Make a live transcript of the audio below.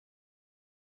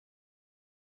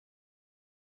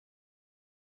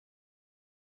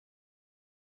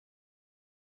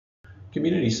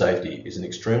Community safety is an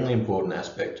extremely important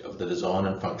aspect of the design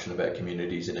and function of our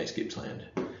communities in East Gippsland.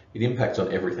 It impacts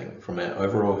on everything from our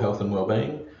overall health and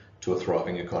wellbeing to a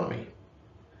thriving economy.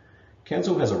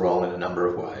 Council has a role in a number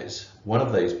of ways, one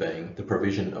of these being the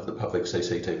provision of the public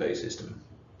CCTV system.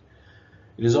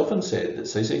 It is often said that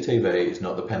CCTV is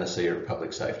not the panacea of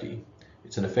public safety.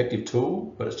 It's an effective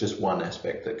tool, but it's just one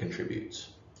aspect that contributes.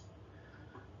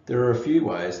 There are a few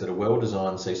ways that a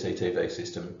well-designed CCTV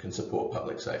system can support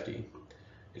public safety.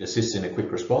 It assists in a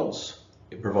quick response,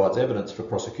 it provides evidence for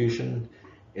prosecution,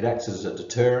 it acts as a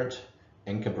deterrent,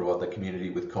 and can provide the community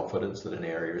with confidence that an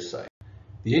area is safe.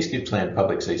 The East Gippsland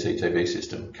public CCTV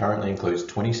system currently includes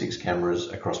 26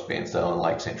 cameras across Bairnsdale and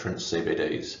Lakes Entrance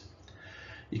CBDs.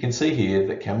 You can see here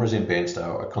that cameras in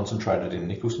Bairnsdale are concentrated in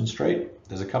Nicholson Street.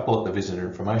 There's a couple at the Visitor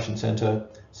Information Centre,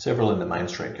 several in the Main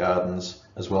Street Gardens,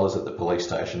 as well as at the police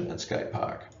station and skate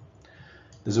park.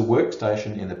 There's a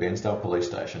workstation in the Bairnsdale police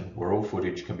station where all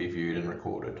footage can be viewed and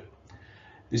recorded.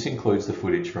 This includes the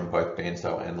footage from both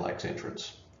Bairnsdale and Lakes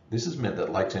Entrance. This has meant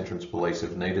that Lakes Entrance police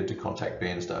have needed to contact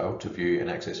Bairnsdale to view and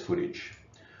access footage.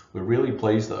 We're really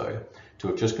pleased though to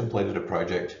have just completed a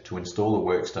project to install a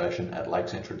workstation at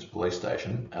Lakes Entrance police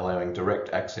station, allowing direct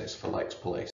access for Lakes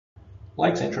Police.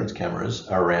 Lakes Entrance cameras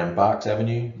are around Barks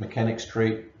Avenue, Mechanic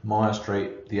Street, Meyer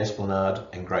Street, the Esplanade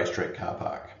and Grey Street car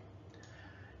park.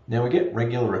 Now we get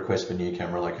regular requests for new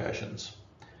camera locations.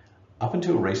 Up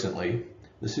until recently,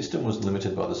 the system was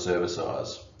limited by the server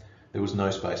size. There was no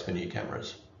space for new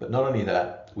cameras. But not only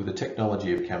that, with the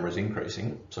technology of cameras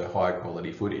increasing, so higher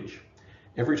quality footage,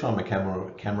 every time a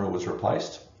camera was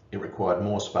replaced, it required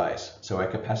more space, so our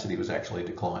capacity was actually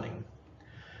declining.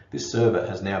 This server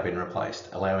has now been replaced,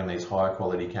 allowing these higher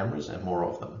quality cameras and more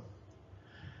of them.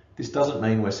 This doesn't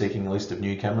mean we're seeking a list of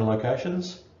new camera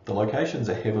locations. The locations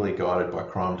are heavily guided by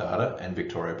crime data and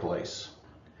Victoria Police.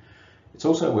 It's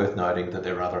also worth noting that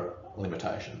there are other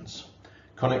limitations.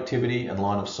 Connectivity and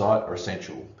line of sight are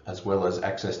essential, as well as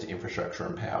access to infrastructure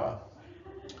and power.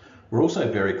 We're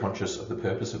also very conscious of the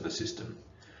purpose of the system.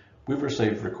 We've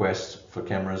received requests for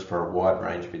cameras for a wide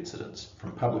range of incidents,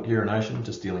 from public urination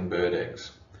to stealing bird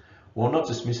eggs. While not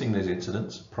dismissing these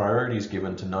incidents, priority is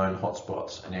given to known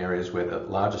hotspots and areas where the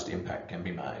largest impact can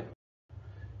be made.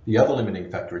 The other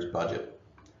limiting factor is budget.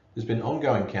 There's been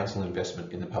ongoing council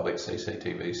investment in the public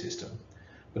CCTV system,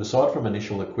 but aside from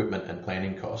initial equipment and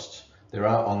planning costs, there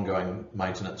are ongoing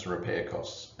maintenance and repair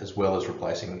costs, as well as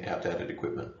replacing outdated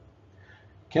equipment.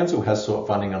 Council has sought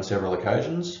funding on several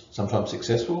occasions, sometimes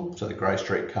successful, so the Grey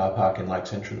Street car park in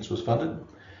Lakes Entrance was funded.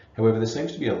 However, there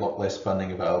seems to be a lot less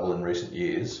funding available in recent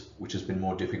years, which has been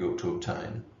more difficult to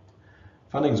obtain.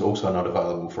 Funding is also not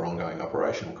available for ongoing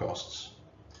operational costs.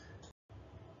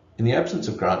 In the absence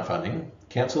of grant funding,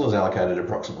 Council has allocated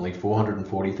approximately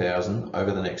 $440,000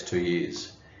 over the next 2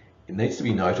 years. It needs to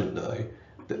be noted though,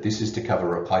 that this is to cover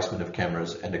replacement of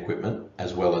cameras and equipment,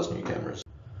 as well as new cameras.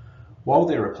 While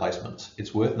they're replacements,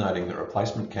 it's worth noting that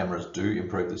replacement cameras do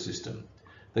improve the system.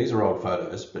 These are old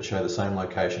photos, but show the same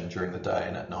location during the day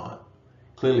and at night.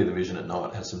 Clearly the vision at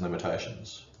night has some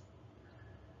limitations.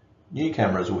 New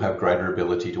cameras will have greater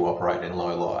ability to operate in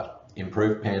low light,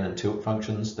 improved pan and tilt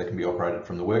functions that can be operated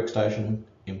from the workstation,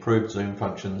 improved zoom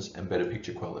functions and better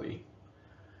picture quality.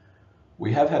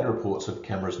 We have had reports of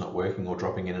cameras not working or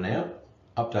dropping in and out.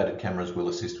 Updated cameras will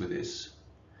assist with this.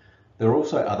 There are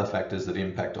also other factors that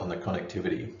impact on the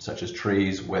connectivity, such as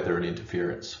trees, weather and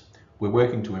interference. We're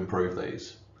working to improve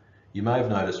these. You may have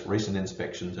noticed recent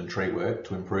inspections and tree work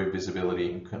to improve visibility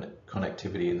and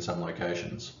connectivity in some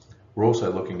locations. We're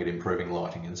also looking at improving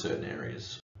lighting in certain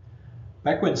areas.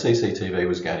 Back when CCTV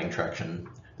was gaining traction,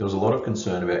 there was a lot of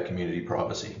concern about community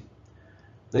privacy.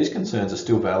 These concerns are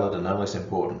still valid and no less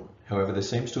important. However, there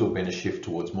seems to have been a shift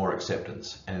towards more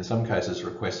acceptance and in some cases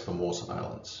requests for more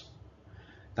surveillance.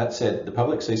 That said, the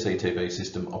public CCTV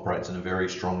system operates in a very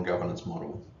strong governance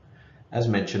model. As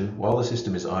mentioned, while the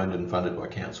system is owned and funded by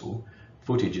Council,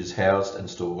 footage is housed and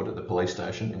stored at the police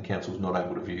station and Council is not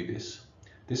able to view this.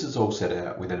 This is all set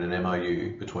out within an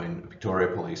MOU between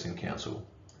Victoria Police and Council.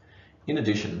 In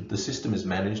addition, the system is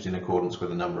managed in accordance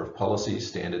with a number of policies,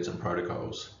 standards and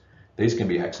protocols. These can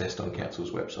be accessed on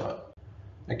Council's website.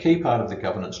 A key part of the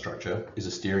governance structure is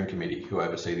a steering committee who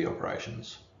oversee the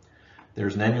operations. There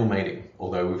is an annual meeting,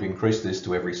 although we've increased this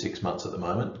to every 6 months at the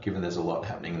moment, given there's a lot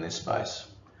happening in this space.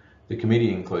 The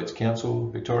committee includes Council,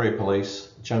 Victoria Police,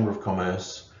 the Chamber of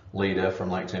Commerce, Leader from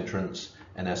Lakes Entrance,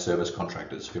 and our service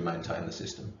contractors who maintain the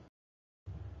system.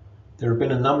 There have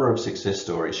been a number of success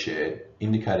stories shared,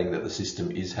 indicating that the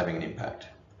system is having an impact.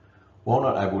 While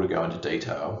not able to go into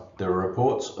detail, there are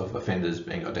reports of offenders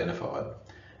being identified,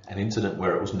 an incident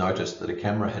where it was noticed that a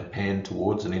camera had panned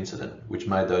towards an incident, which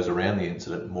made those around the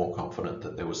incident more confident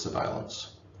that there was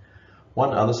surveillance.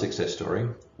 One other success story,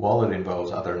 while it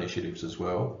involves other initiatives as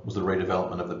well, was the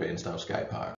redevelopment of the Bairnsdale skate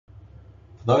park.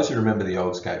 For those who remember the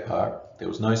old skate park, there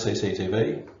was no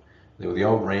CCTV, there were the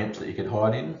old ramps that you could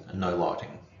hide in, and no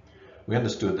lighting. We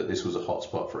understood that this was a hot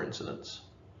spot for incidents.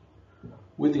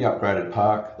 With the upgraded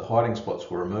park, the hiding spots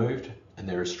were removed, and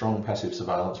there is strong passive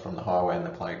surveillance from the highway and the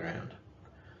playground.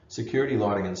 Security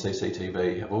lighting and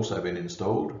CCTV have also been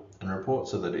installed, and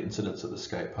reports are that incidents at the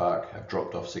skate park have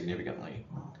dropped off significantly.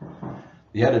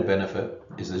 The added benefit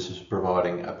is this is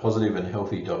providing a positive and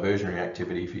healthy diversionary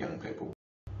activity for young people.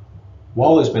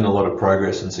 While there's been a lot of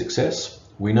progress and success,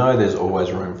 we know there's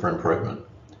always room for improvement.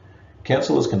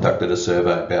 Council has conducted a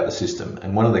survey about the system,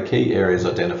 and one of the key areas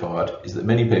identified is that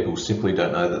many people simply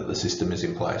don't know that the system is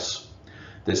in place.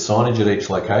 There's signage at each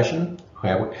location,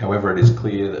 however it is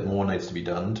clear that more needs to be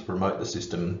done to promote the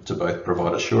system to both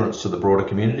provide assurance to the broader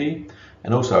community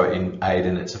and also aid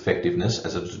in its effectiveness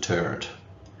as a deterrent.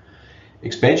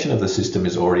 Expansion of the system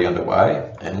is already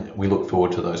underway, and we look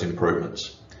forward to those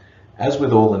improvements. As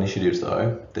with all initiatives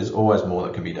though, there's always more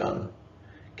that can be done.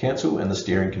 Council and the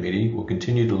Steering Committee will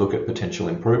continue to look at potential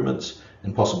improvements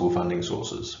and possible funding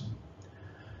sources.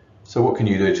 So what can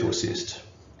you do to assist?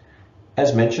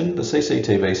 As mentioned, the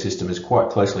CCTV system is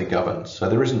quite closely governed, so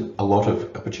there isn't a lot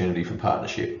of opportunity for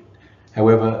partnership.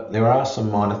 However, there are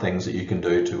some minor things that you can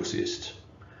do to assist.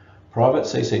 Private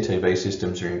CCTV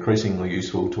systems are increasingly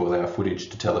useful to allow footage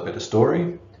to tell a better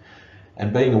story,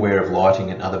 and being aware of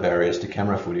lighting and other barriers to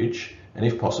camera footage, and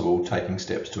if possible, taking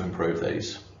steps to improve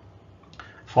these.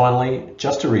 Finally,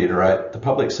 just to reiterate, the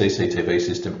public CCTV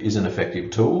system is an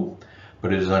effective tool,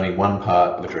 but it is only one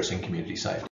part of addressing community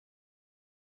safety.